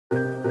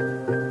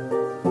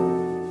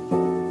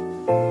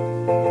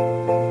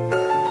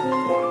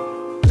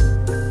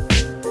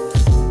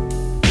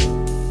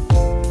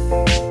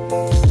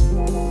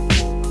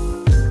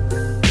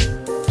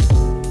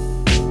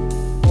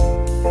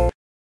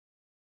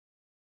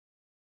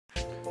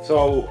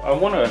So I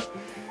want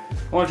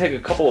to take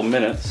a couple of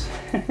minutes.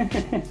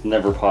 It's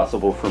never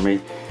possible for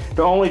me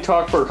to only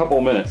talk for a couple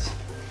of minutes,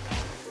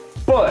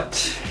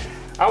 but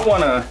I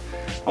want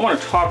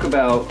to talk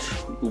about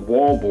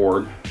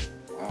wallboard.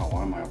 Wow,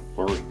 why am I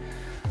blurry?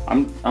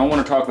 I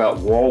want to talk about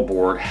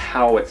wallboard,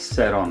 how it's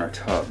set on a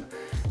tub.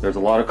 There's a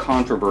lot of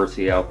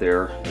controversy out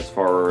there as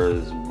far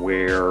as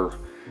where.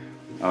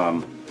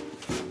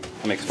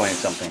 Let me explain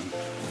something.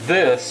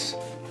 This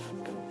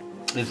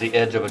is the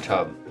edge of a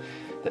tub.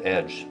 The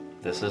edge.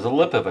 This is the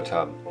lip of a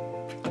tub.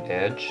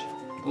 Edge,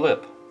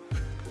 lip.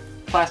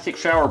 Plastic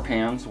shower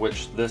pans,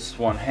 which this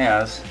one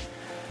has.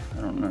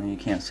 I don't know, you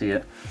can't see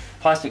it.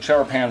 Plastic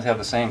shower pans have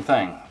the same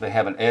thing. They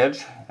have an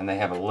edge and they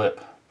have a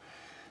lip.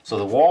 So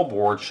the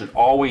wallboard should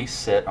always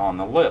sit on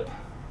the lip.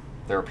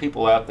 There are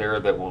people out there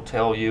that will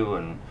tell you,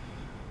 and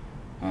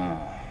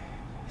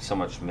so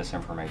much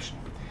misinformation.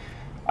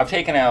 I've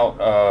taken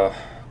out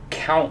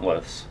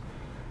countless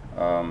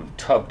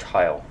tub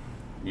tile.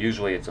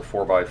 Usually it's a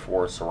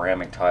 4x4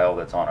 ceramic tile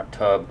that's on a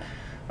tub.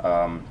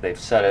 They've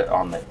set it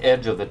on the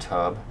edge of the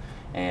tub,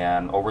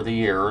 and over the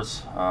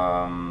years the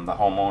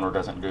homeowner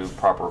doesn't do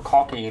proper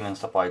caulking and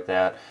stuff like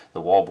that.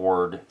 The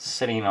wallboard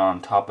sitting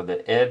on top of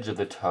the edge of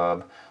the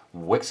tub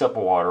wicks up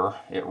water.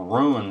 It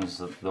ruins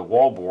the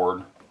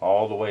wallboard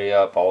all the way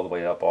up, all the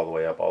way up, all the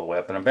way up, all the way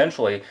up, and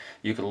eventually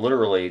you could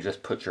literally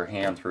just put your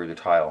hand through the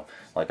tile.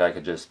 Like I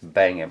could just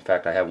bang it. In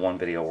fact, I have one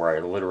video where I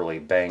literally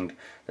banged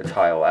the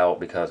tile out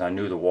because I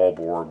knew the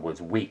wallboard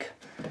was weak.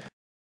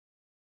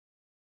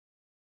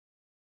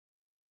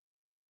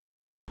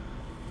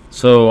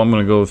 So I'm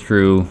going to go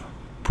through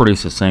pretty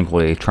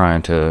succinctly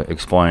trying to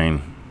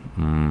explain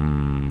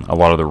a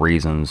lot of the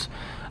reasons.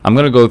 I'm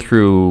going to go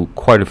through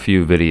quite a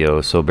few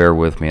videos, so bear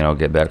with me and I'll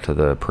get back to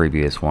the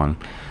previous one.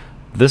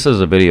 This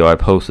is a video I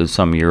posted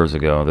some years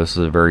ago. This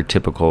is a very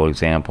typical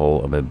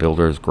example of a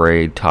builder's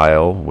grade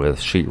tile with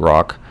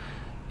sheetrock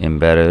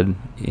embedded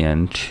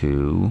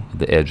into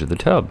the edge of the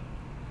tub.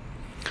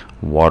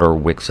 Water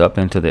wicks up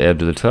into the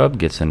edge of the tub,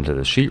 gets into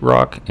the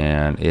sheetrock,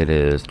 and it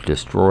is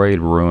destroyed,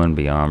 ruined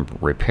beyond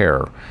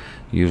repair.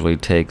 Usually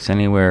takes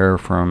anywhere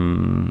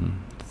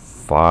from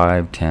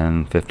 5,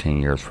 10,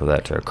 15 years for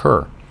that to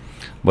occur,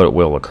 but it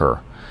will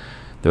occur.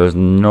 There's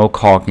no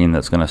caulking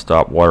that's going to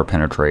stop water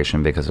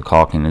penetration because the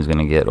caulking is going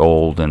to get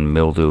old and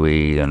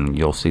mildewy, and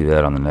you'll see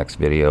that on the next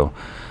video.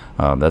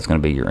 That's going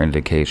to be your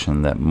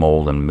indication that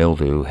mold and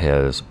mildew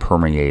has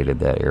permeated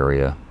that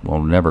area.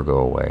 Will never go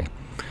away.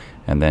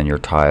 And then your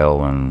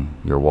tile and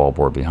your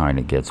wallboard behind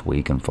it gets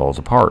weak and falls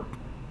apart,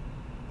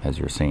 as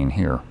you're seeing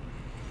here.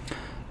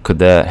 Could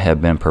that have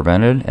been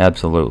prevented?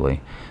 Absolutely.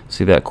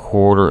 See that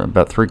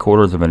about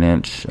 3/4 of an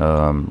inch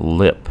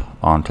lip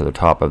onto the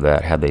top of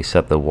that. Had they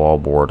set the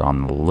wallboard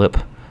on the lip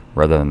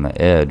rather than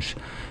the edge,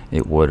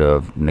 it would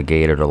have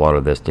negated a lot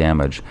of this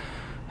damage.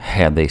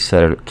 Had they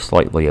set it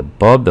slightly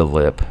above the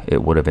lip,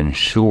 it would have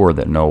ensured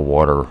that no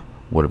water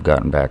would have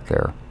gotten back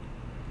there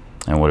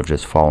and would have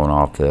just fallen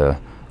off the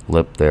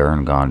lip there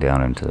and gone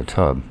down into the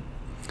tub.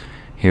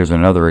 Here's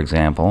another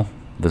example.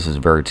 This is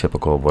very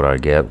typical of what I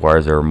get. Why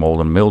is there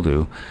mold and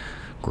mildew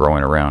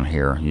growing around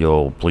here?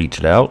 You'll bleach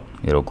it out,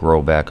 it'll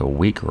grow back a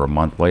week or a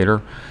month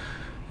later,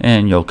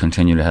 and you'll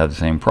continue to have the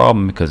same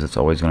problem because it's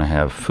always going to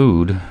have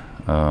food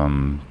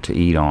to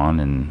eat on.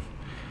 And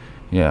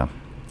yeah,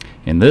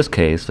 in this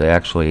case they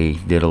actually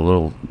did a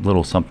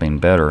little something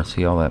better.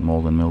 See all that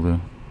mold and mildew?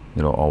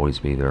 It'll always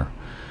be there.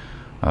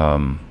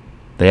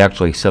 They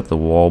actually set the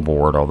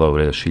wallboard, although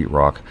it is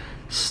sheetrock,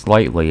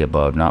 slightly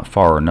above, not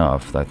far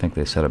enough. I think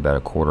they set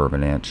about 1/4 of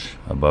an inch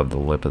above the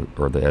lip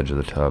or the edge of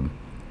the tub.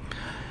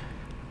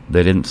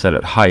 They didn't set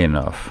it high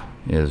enough,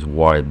 is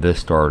why this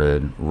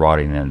started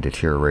rotting and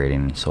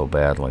deteriorating so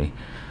badly.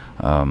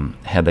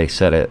 Had they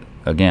set it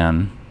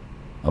again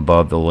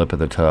above the lip of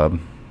the tub,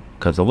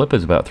 because the lip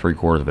is about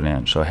 3/4 of an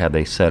inch, so had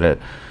they set it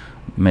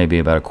maybe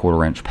about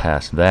 1/4 inch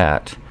past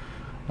that,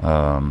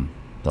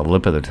 the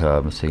lip of the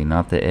tub, see,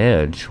 not the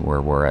edge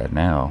where we're at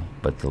now,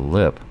 but the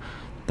lip,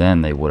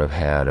 then they would have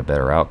had a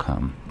better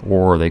outcome.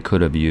 Or they could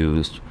have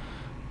used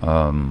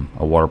a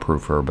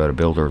waterproofer, but a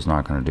builder is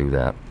not going to do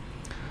that.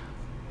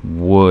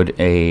 Would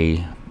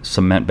a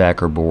cement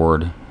backer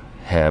board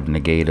have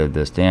negated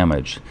this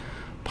damage?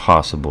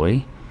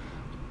 Possibly,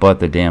 but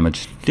the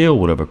damage still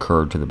would have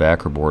occurred to the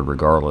backer board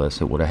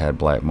regardless. It would have had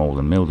black mold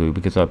and mildew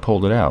because I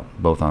pulled it out,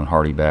 both on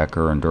Hardy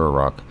Backer and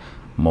Durarock.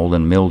 Mold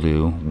and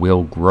mildew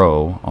will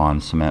grow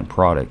on cement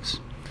products.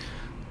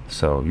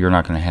 So you're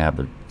not going to have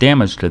the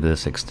damage to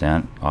this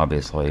extent,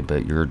 obviously,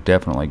 but you're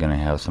definitely going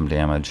to have some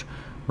damage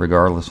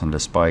regardless and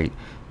despite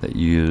that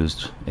you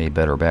used a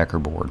better backer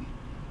board,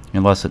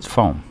 unless it's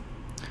foam.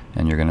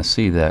 And you're going to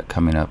see that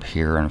coming up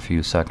here in a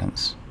few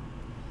seconds.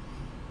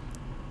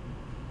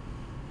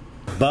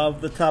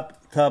 Above the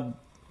tub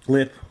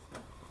lip,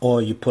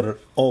 or you put it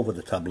over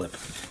the tub lip.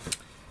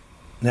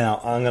 Now,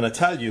 I'm going to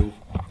tell you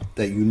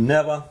that you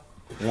never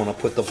want to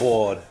put the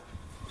board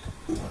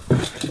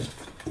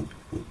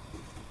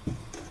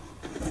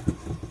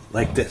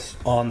like this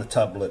on the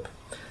tub lip.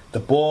 The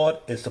board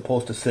is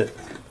supposed to sit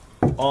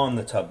on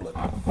the tub lip.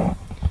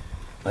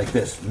 like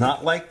this.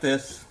 Not like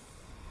this,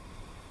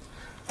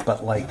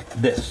 but like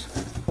this.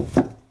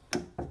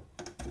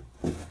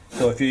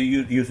 So if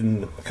you're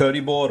using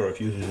Curdy board, or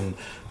if you're using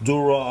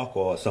Durock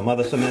or some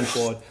other cement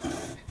board,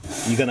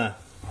 you're gonna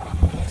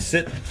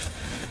sit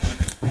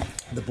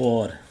the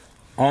board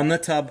on the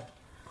tub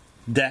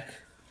deck.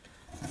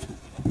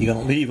 You're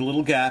gonna leave a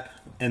little gap,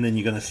 and then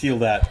you're gonna seal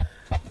that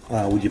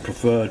with your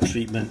preferred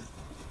treatment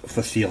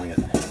for sealing it.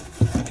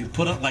 If you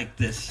put it like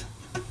this,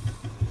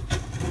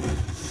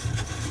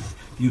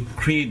 you're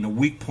creating a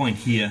weak point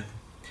here,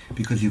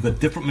 because you've got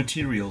different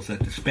materials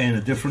that expand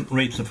at different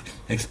rates of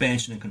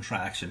expansion and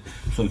contraction,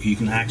 so you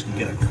can actually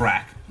get a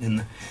crack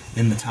in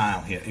the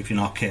tile here if you're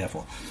not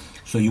careful.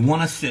 So you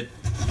want to sit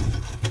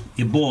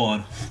your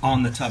board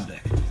on the tub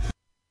deck.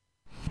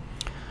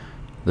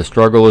 The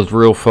struggle is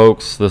real,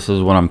 folks. This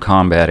is what I'm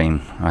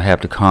combating. I have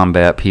to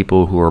combat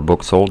people who are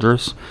book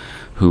soldiers,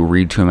 who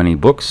read too many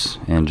books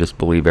and just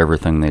believe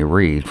everything they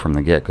read from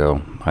the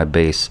get-go. I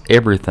base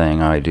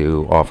everything I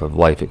do off of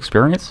life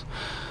experience,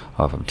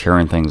 off of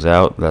tearing things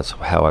out. That's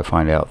how I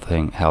find out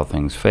how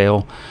things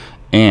fail,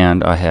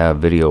 and I have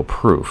video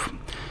proof.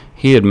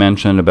 He had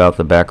mentioned about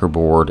the backer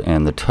board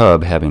and the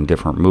tub having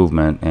different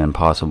movement and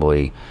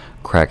possibly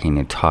cracking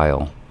a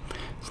tile.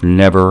 It's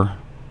never,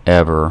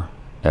 ever,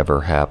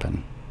 ever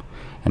happened,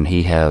 and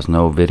he has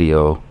no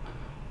video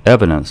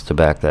evidence to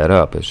back that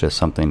up. It's just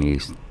something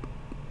he's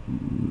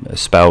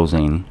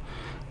espousing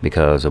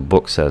because a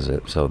book says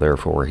it, so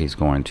therefore he's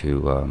going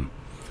to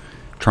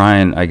try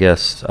and, I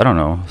guess, I don't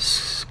know,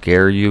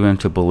 scare you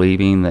into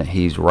believing that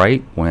he's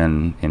right,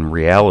 when in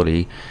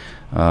reality,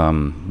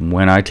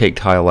 when I take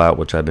tile out,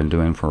 which I've been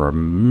doing for a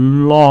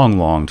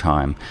long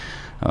time,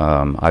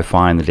 I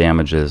find the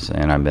damages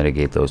and I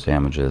mitigate those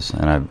damages.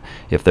 And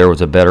if there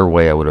was a better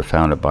way, I would have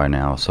found it by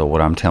now. So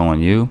what I'm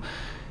telling you,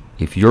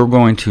 if you're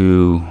going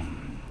to,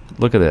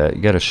 look at that,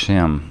 you got to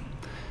shim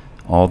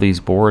all these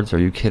boards. Are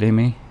you kidding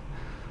me?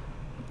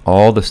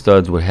 All the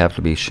studs would have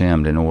to be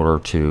shimmed in order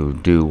to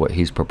do what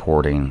he's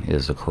purporting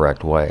is the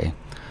correct way,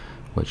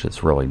 which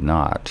it's really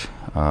not.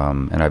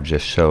 And I've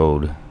just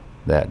showed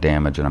that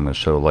damage, and I'm going to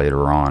show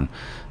later on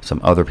some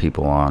other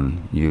people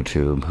on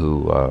YouTube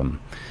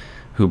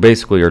who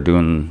basically are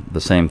doing the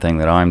same thing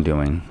that I'm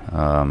doing.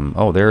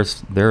 Oh,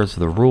 there's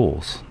the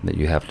rules that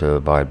you have to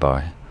abide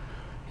by.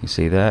 You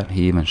see that?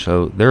 He even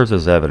showed, there's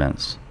his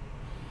evidence,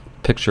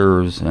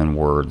 pictures and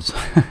words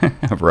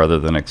rather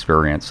than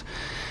experience.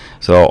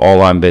 So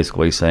all I'm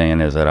basically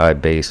saying is that I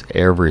base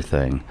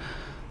everything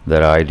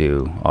that I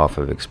do off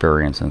of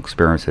experience, and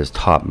experience has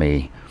taught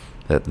me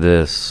that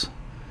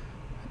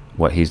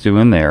what he's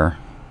doing there,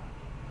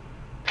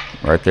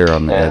 right there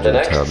on the edge of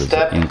the tub, is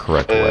the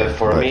incorrect way.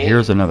 But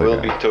here's another guy.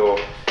 Will be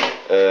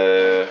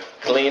to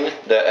clean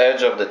the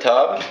edge of the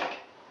tub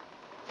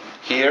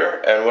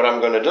here, and what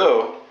I'm going to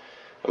do,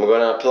 I'm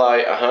going to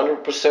apply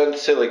 100%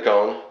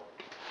 silicone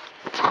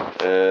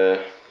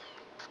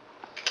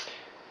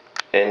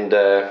in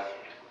the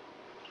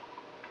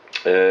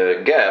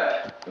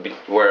gap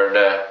where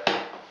the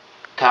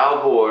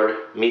towel board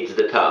meets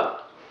the tub.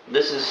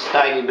 This is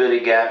tiny bitty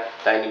gap,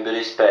 tiny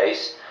bitty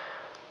space,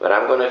 but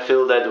I'm gonna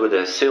fill that with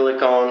a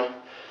silicone,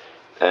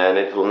 and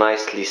it will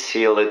nicely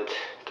seal it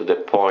to the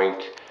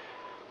point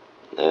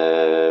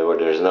where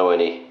there's no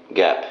any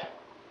gap.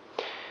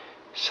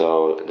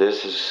 So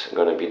this is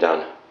gonna be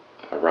done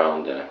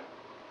around the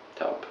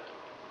tub.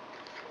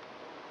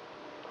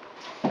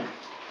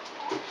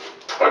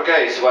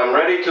 Okay, so I'm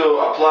ready to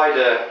apply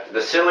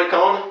the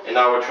silicone in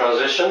our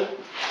transition.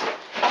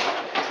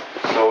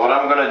 So what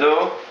I'm gonna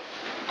do,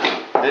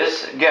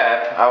 this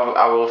gap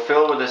I will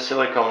fill with the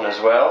silicone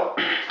as well,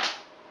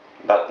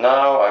 but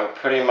now I'm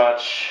pretty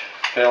much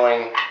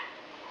filling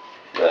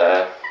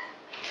the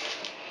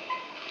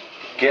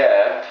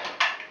gap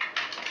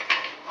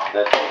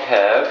that we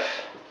have.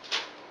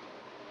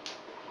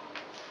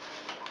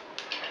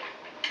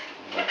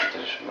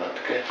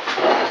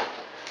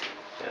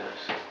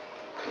 Yes.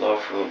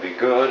 Cloth will be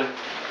good.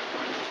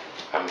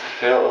 I'm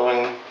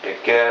filling the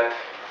gap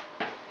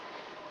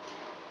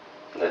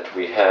that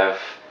we have.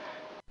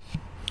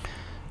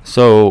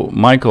 So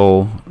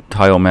Michael,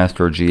 Tile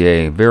Master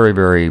GA,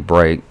 very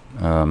bright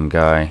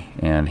guy,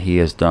 and he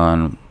has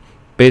done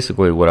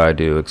basically what I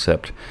do,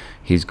 except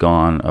he's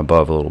gone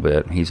above a little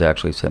bit. He's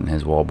actually setting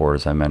his wallboard,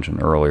 as I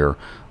mentioned earlier,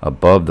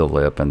 above the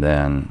lip and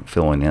then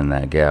filling in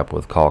that gap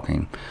with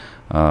caulking.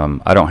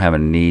 I don't have a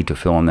need to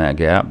fill in that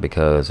gap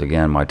because,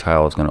 again, my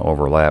tile is going to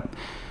overlap.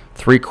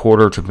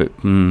 3/4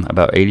 to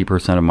about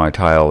 80% of my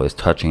tile is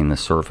touching the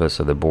surface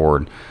of the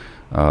board,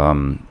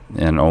 and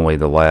only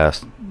the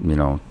last,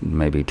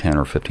 maybe 10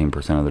 or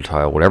 15% of the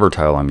tile, whatever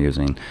tile I'm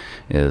using,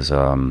 is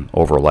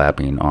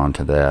overlapping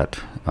onto that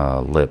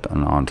lip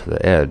and onto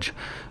the edge.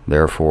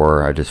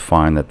 Therefore, I just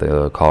find that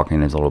the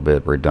caulking is a little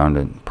bit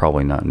redundant,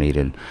 probably not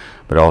needed.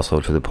 But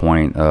also, to the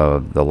point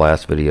of the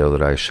last video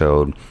that I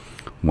showed,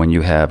 when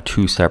you have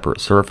two separate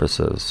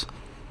surfaces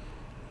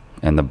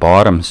and the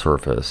bottom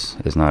surface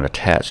is not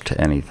attached to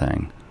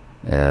anything,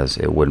 as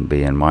it wouldn't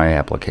be in my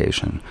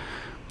application,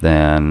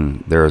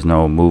 then there is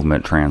no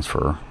movement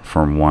transfer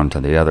from one to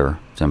the other.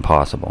 It's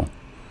impossible.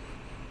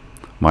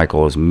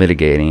 Michael is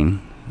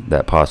mitigating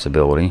that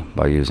possibility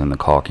by using the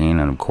caulking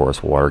and of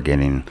course water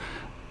getting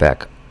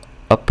back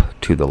up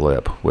to the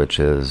lip, which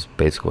is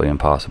basically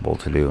impossible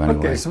to do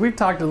anyway. Okay, so we've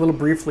talked a little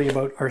briefly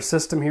about our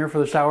system here for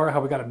the shower,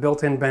 how we got a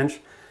built-in bench.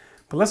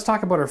 But let's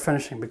talk about our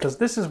finishing, because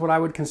this is what I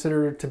would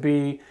consider to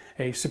be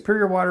a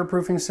superior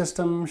waterproofing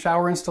system,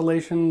 shower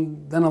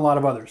installation, than a lot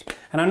of others.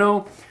 And I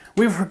know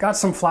we've got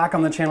some flack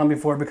on the channel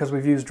before because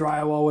we've used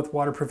drywall with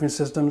waterproofing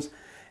systems.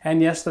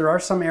 And yes, there are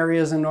some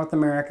areas in North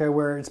America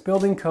where it's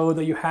building code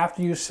that you have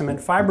to use cement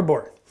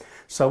fiberboard.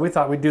 So we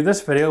thought we'd do this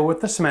video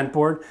with the cement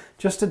board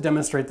just to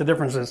demonstrate the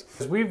differences.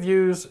 We've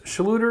used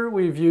Schluter,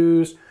 we've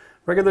used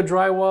regular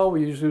drywall,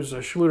 we use a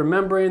Schluter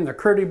membrane, the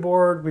Curdy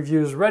board, we've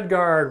used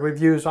RedGuard,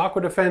 we've used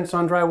Aqua Defense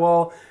on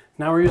drywall,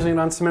 now we're using it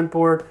on cement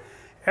board.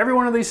 Every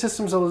one of these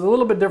systems is a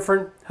little bit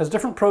different, has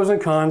different pros and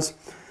cons,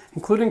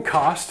 including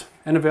cost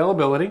and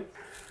availability.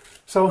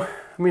 So,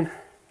 I mean,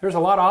 there's a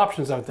lot of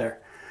options out there.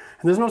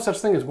 And there's no such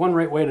thing as one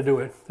right way to do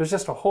it. There's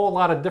just a whole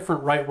lot of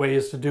different right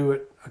ways to do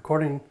it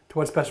according to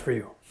what's best for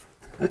you.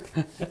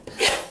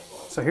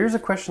 So here's a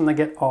question I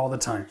get all the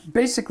time.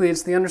 Basically,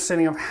 it's the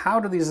understanding of how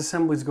do these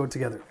assemblies go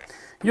together.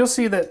 You'll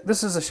see that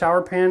this is a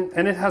shower pan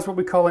and it has what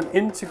we call an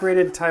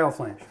integrated tile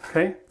flange,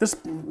 okay? This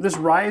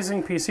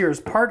rising piece here is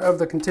part of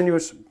the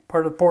continuous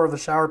part of the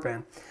shower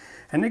pan,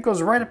 and it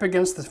goes right up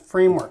against the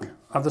framework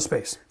of the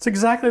space. It's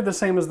exactly the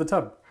same as the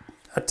tub.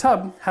 A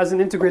tub has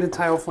an integrated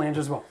tile flange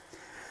as well.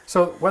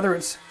 So whether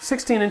it's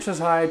 16 inches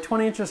high,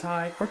 20 inches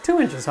high, or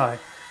 2 inches high,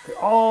 they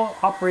all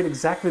operate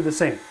exactly the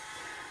same.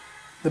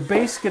 The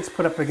base gets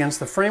put up against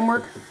the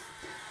framework,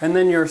 and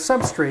then your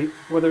substrate,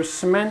 whether it's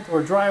cement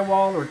or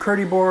drywall or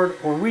Curdy board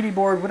or Weedy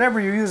board, whatever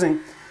you're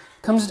using,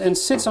 comes and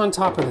sits on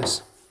top of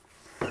this.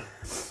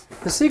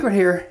 The secret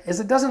here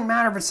is it doesn't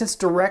matter if it sits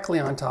directly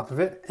on top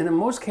of it, and in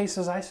most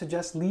cases I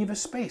suggest leave a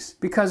space,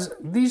 because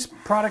these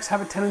products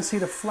have a tendency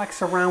to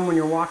flex around when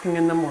you're walking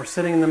in them or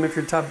sitting in them if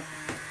you're tub.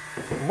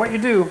 What you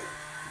do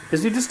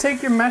is you just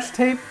take your mesh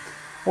tape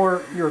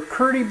or your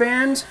Curdy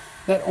band,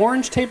 that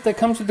orange tape that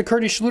comes with the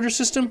Curdy Schluter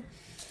system,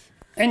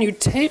 and you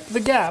tape the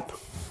gap.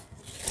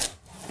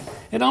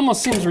 It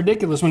almost seems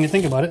ridiculous when you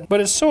think about it, but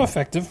it's so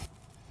effective.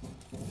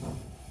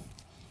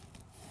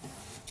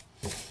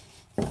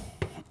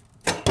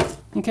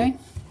 Okay?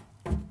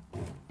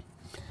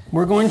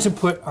 We're going to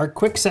put our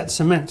quick set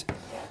cement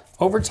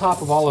over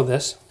top of all of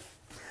this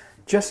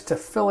just to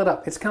fill it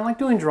up. It's kind of like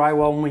doing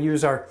drywall when we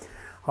use our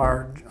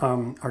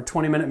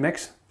 20-minute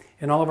mix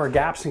in all of our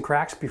gaps and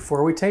cracks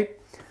before we tape.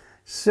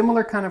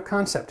 Similar kind of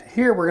concept.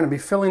 Here we're going to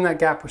be filling that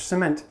gap with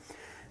cement.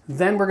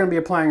 Then we're going to be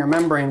applying our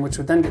membrane, which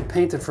would then get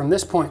painted from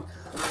this point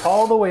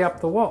all the way up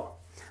the wall.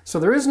 So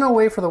there is no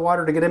way for the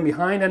water to get in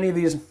behind any of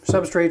these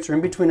substrates or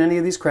in between any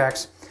of these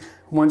cracks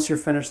once you're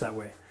finished that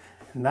way.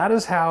 And that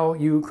is how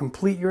you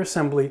complete your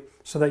assembly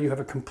so that you have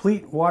a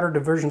complete water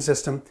diversion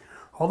system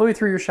all the way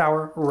through your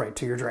shower right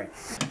to your drain.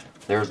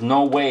 There's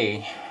no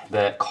way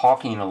that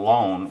caulking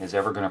alone is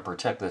ever going to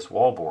protect this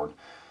wallboard.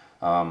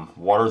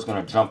 Water is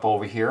going to jump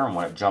over here, and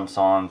when it jumps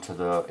on to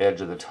the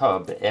edge of the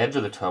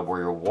tub where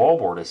your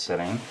wallboard is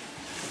sitting,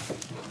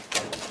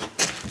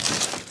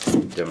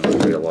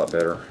 demonstrate a lot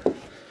better.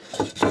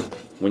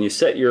 When you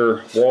set your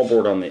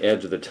wallboard on the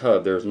edge of the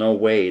tub, there's no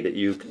way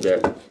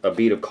that a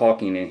bead of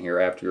caulking in here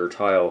after your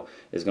tile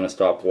is going to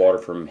stop water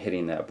from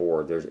hitting that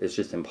board. It's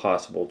just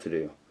impossible to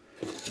do.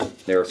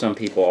 There are some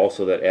people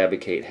also that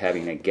advocate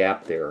having a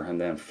gap there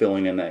and then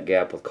filling in that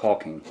gap with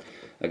caulking.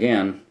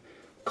 Again,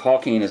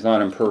 caulking is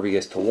not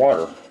impervious to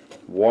water.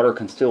 Water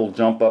can still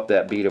jump up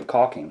that bead of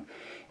caulking.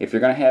 If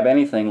you're going to have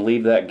anything,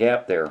 leave that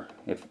gap there.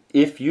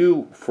 If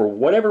you, for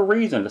whatever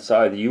reason,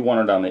 decide that you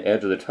want it on the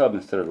edge of the tub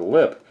instead of the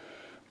lip,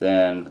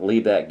 then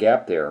leave that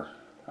gap there.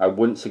 I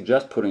wouldn't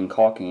suggest putting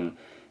caulking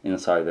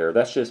inside there.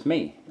 That's just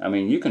me. I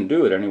mean, you can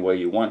do it any way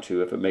you want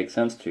to if it makes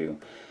sense to,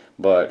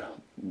 but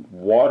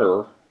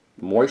water,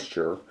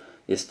 moisture,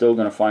 is still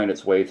going to find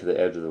its way to the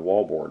edge of the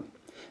wallboard.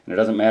 And it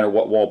doesn't matter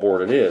what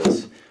wallboard it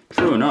is.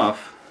 True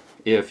enough,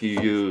 if you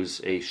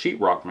use a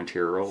sheetrock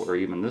material or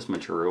even this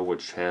material,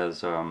 which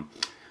has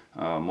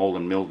mold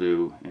and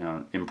mildew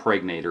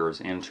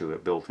impregnators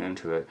built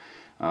into it,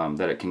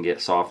 that it can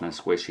get soft and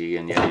squishy,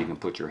 and yeah, you can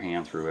put your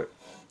hand through it,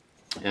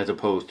 as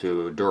opposed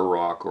to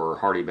Durock or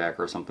Hardyback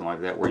or something like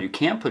that, where you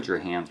can't put your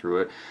hand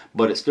through it,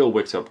 but it still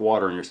wicks up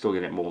water and you're still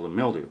getting mold and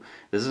mildew.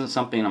 This isn't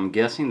something I'm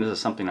guessing, this is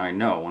something I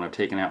know. When I've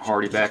taken out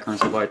Hardyback and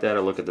stuff like that, I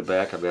look at the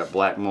back, I've got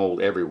black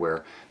mold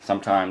everywhere,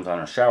 sometimes on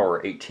a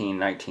shower 18,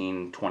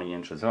 19, 20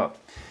 inches up.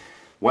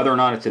 Whether or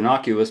not it's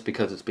innocuous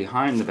because it's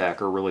behind the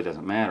backer really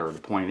doesn't matter. The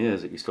point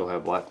is that you still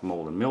have black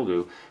mold and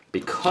mildew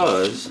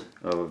because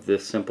of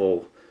this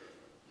simple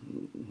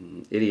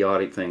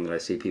idiotic thing that I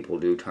see people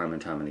do time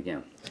and time and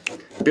again.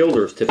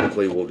 Builders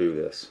typically will do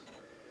this,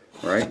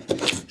 right?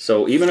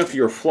 So even if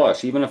you're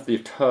flush, even if the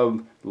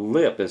tub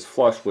lip is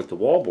flush with the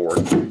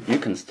wallboard, you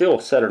can still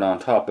set it on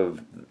top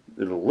of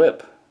the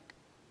lip.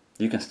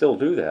 You can still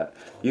do that.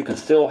 You can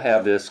still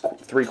have this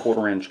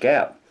 3/4 inch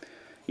gap.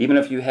 Even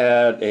if you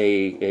had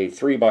a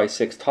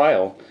 3x6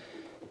 tile,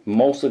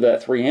 most of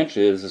that 3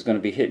 inches is going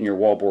to be hitting your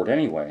wallboard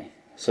anyway.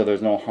 So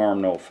there's no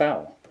harm, no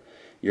foul.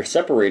 You're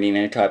separating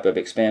any type of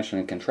expansion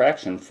and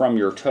contraction from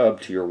your tub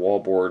to your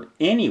wallboard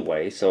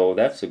anyway, so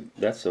that's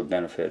a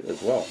benefit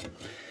as well.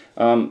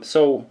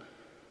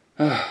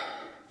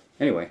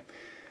 Anyway,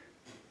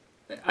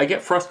 I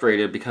get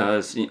frustrated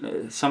because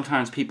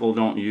sometimes people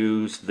don't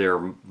use their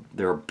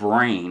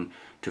brain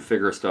to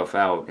figure stuff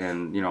out,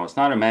 and it's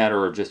not a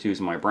matter of just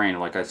using my brain.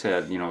 Like I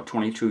said,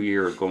 22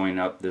 years going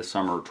up this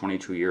summer,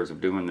 22 years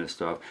of doing this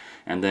stuff,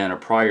 and then a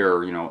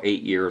prior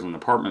 8 years in the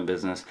apartment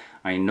business.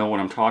 I know what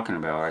I'm talking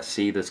about. I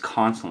see this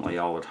constantly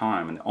all the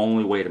time, and the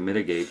only way to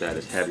mitigate that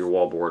is to have your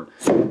wallboard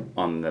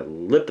on the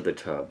lip of the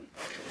tub.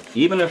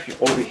 Even if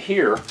you're over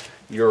here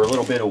you're a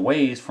little bit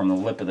away from the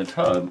lip of the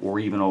tub, or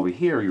even over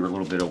here you're a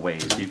little bit away.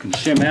 You can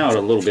shim out a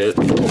little bit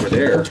over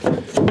there,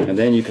 and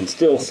then you can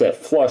still set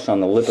flush on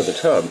the lip of the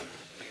tub.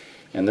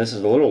 And this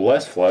is a little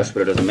less flush,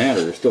 but it doesn't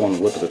matter. You're still on the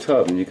lip of the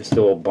tub, and you can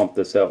still bump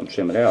this out and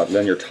shim it out. And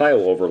then your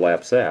tile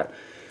overlaps that.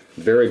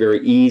 Very,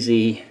 very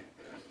easy.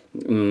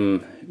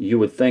 You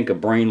would think a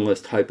brainless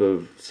type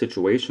of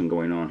situation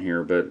going on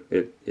here, but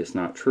it's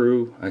not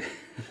true. I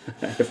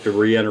have to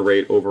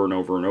reiterate over and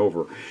over and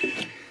over.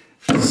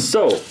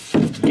 So,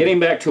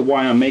 getting back to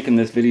why I'm making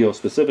this video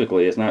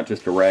specifically, is not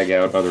just to rag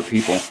out other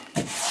people,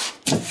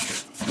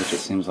 which it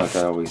seems like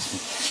I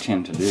always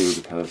tend to do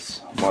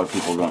because a lot of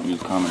people don't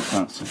use common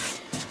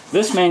sense.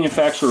 This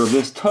manufacturer of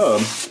this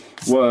tub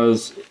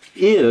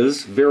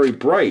is very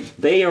bright.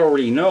 They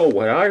already know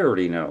what I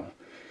already know.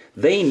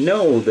 They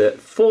know that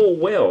full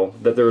well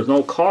that there's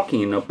no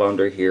caulking up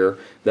under here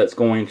that's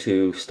going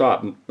to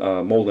stop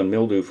mold and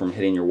mildew from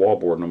hitting your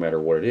wallboard no matter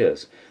what it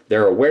is.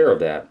 They're aware of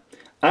that.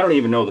 I don't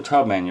even know the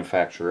tub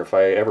manufacturer. If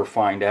I ever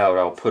find out,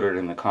 I'll put it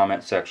in the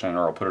comment section,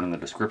 or I'll put it in the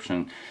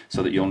description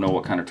so that you'll know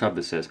what kind of tub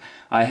this is.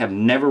 I have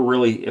never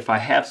really, if I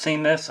have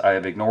seen this, I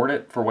have ignored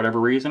it for whatever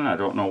reason. I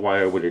don't know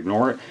why I would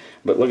ignore it.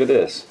 But look at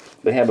this.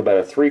 They have about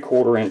a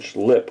 3/4 inch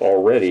lip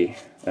already,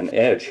 an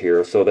edge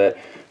here, so that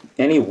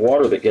any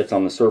water that gets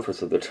on the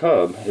surface of the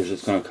tub is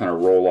just going to kind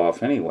of roll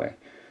off anyway,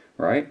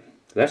 right?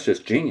 That's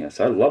just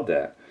genius. I love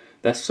that.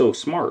 That's so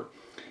smart.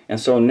 And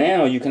so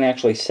now you can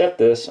actually set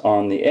this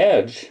on the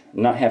edge,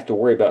 not have to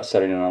worry about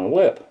setting it on the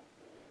lip,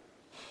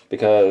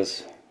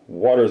 because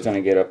water is going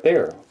to get up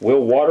there.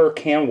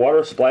 Can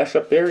water splash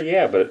up there?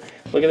 Yeah, but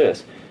look at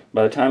this.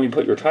 By the time you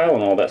put your tile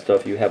and all that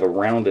stuff, you have a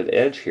rounded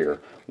edge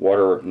here.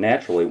 Water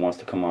naturally wants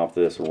to come off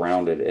this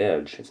rounded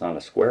edge. It's not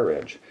a square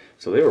edge.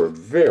 So they were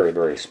very,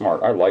 very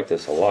smart. I like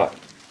this a lot.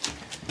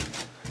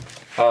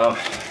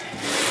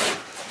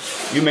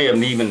 You may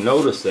have even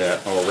noticed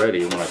that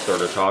already when I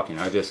started talking.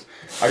 I just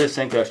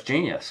think that's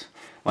genius.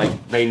 Like,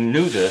 they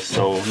knew this,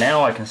 so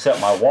now I can set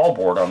my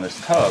wallboard on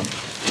this tub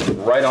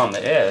right on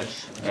the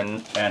edge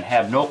and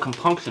have no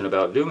compunction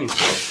about doing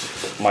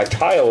so. My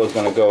tile is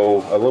going to go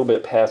a little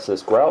bit past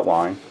this grout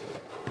line,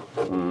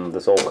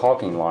 this old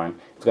caulking line.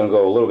 It's going to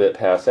go a little bit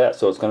past that,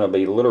 so it's going to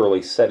be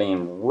literally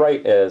setting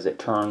right as it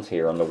turns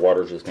here, and the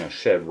water's just going to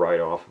shed right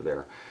off of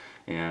there.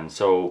 And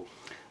so,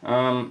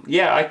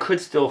 yeah, I could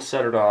still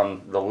set it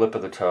on the lip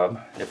of the tub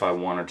if I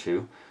wanted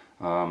to.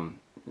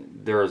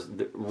 There's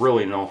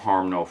really no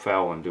harm, no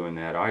foul in doing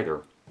that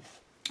either,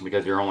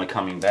 because you're only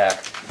coming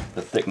back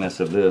the thickness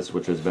of this,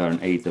 which is about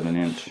 1/8 of an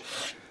inch.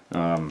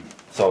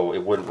 So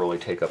it wouldn't really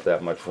take up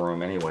that much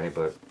room anyway.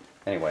 But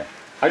anyway,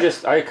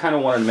 I kind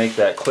of wanted to make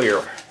that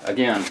clear.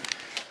 Again,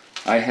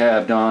 I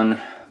have done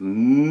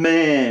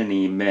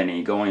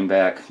many, going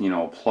back,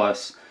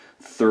 plus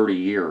 30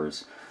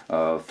 years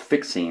of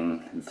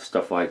fixing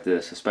stuff like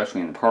this, especially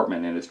in the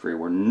apartment industry,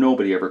 where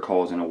nobody ever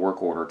calls in a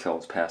work order till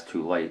it's past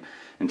too late,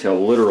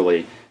 until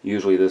literally,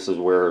 usually this is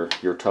where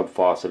your tub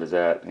faucet is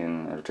at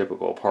in a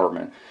typical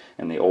apartment,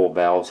 and the old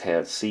valves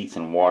had seats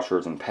and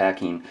washers and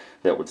packing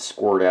that would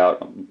squirt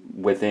out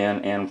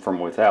within and from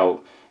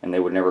without, and they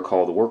would never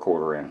call the work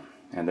order in.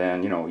 And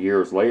then,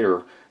 years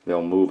later,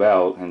 they'll move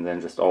out, and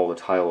then just all the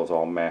tile is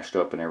all mashed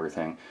up and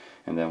everything.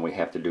 And then we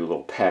have to do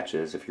little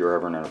patches. If you're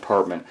ever in an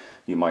apartment,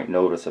 you might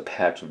notice a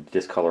patch of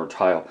discolored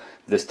tile.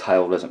 This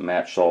tile doesn't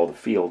match all the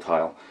field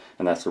tile,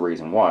 and that's the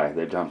reason why.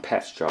 They've done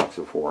patch jobs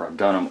before. I've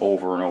done them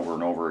over and over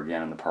and over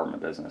again in the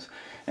apartment business,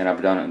 and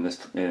I've done it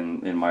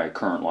in my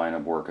current line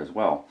of work as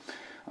well.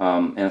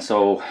 And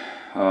so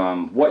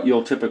what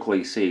you'll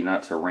typically see,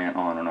 not to rant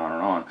on and on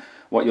and on,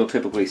 what you'll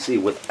typically see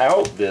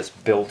without this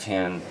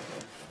built-in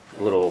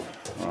little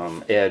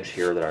edge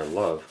here that I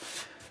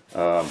love,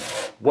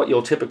 what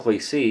you'll typically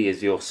see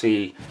is you'll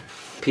see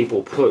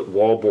people put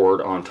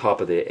wallboard on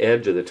top of the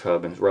edge of the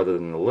tub rather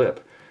than the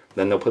lip.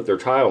 Then they'll put their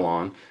tile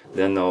on,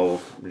 then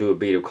they'll do a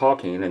bead of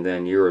caulking, and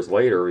then years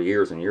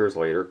and years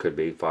later, could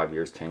be 5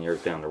 years, 10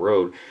 years down the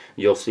road,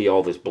 you'll see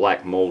all this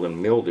black mold and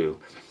mildew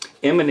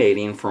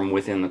emanating from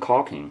within the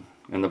caulking.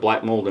 And the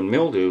black mold and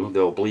mildew,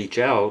 they'll bleach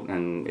out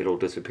and it'll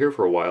disappear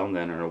for a while, and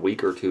then in a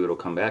week or two it'll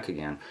come back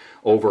again,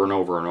 over and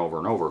over and over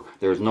and over.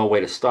 There's no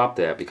way to stop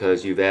that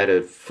because you've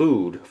added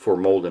food for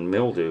mold and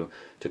mildew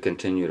to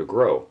continue to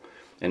grow.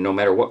 And no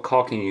matter what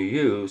caulking you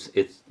use,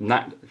 it's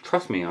not,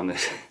 trust me on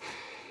this,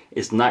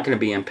 it's not going to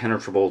be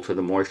impenetrable to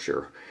the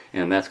moisture.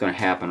 And that's going to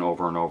happen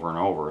over and over and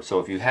over. So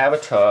if you have a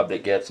tub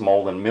that gets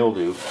mold and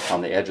mildew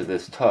on the edge of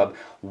this tub,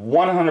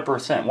 100%,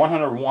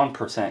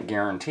 101%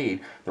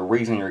 guaranteed, the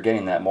reason you're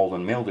getting that mold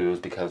and mildew is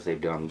because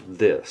they've done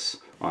this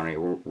on a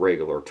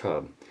regular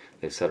tub.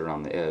 They set it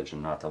on the edge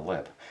and not the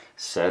lip.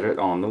 Set it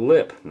on the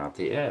lip, not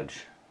the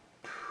edge.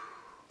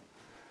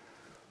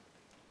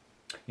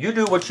 You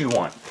do what you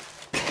want.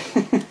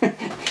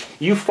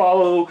 You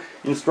follow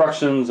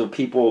instructions of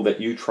people that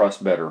you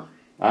trust better.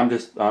 I'm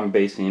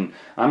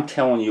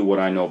telling you what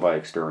I know by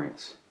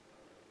experience.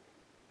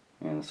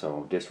 And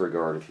so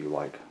disregard if you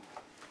like.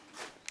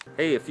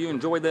 Hey, if you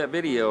enjoyed that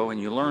video and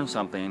you learned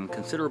something,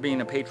 consider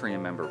being a Patreon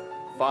member.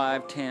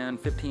 $5, $10,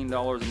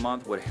 $15 a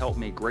month would help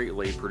me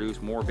greatly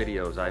produce more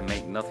videos. I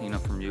make nothing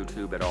from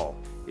YouTube at all.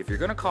 If you're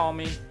gonna call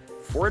me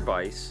for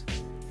advice,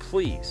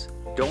 please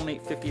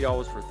donate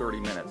 $50 for 30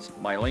 minutes.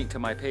 My link to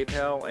my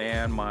PayPal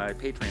and my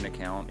Patreon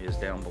account is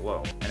down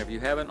below. And if you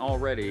haven't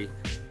already,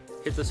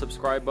 hit the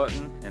subscribe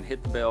button and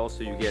hit the bell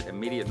so you get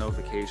immediate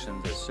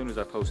notifications as soon as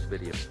I post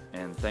videos.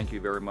 And thank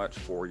you very much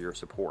for your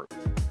support.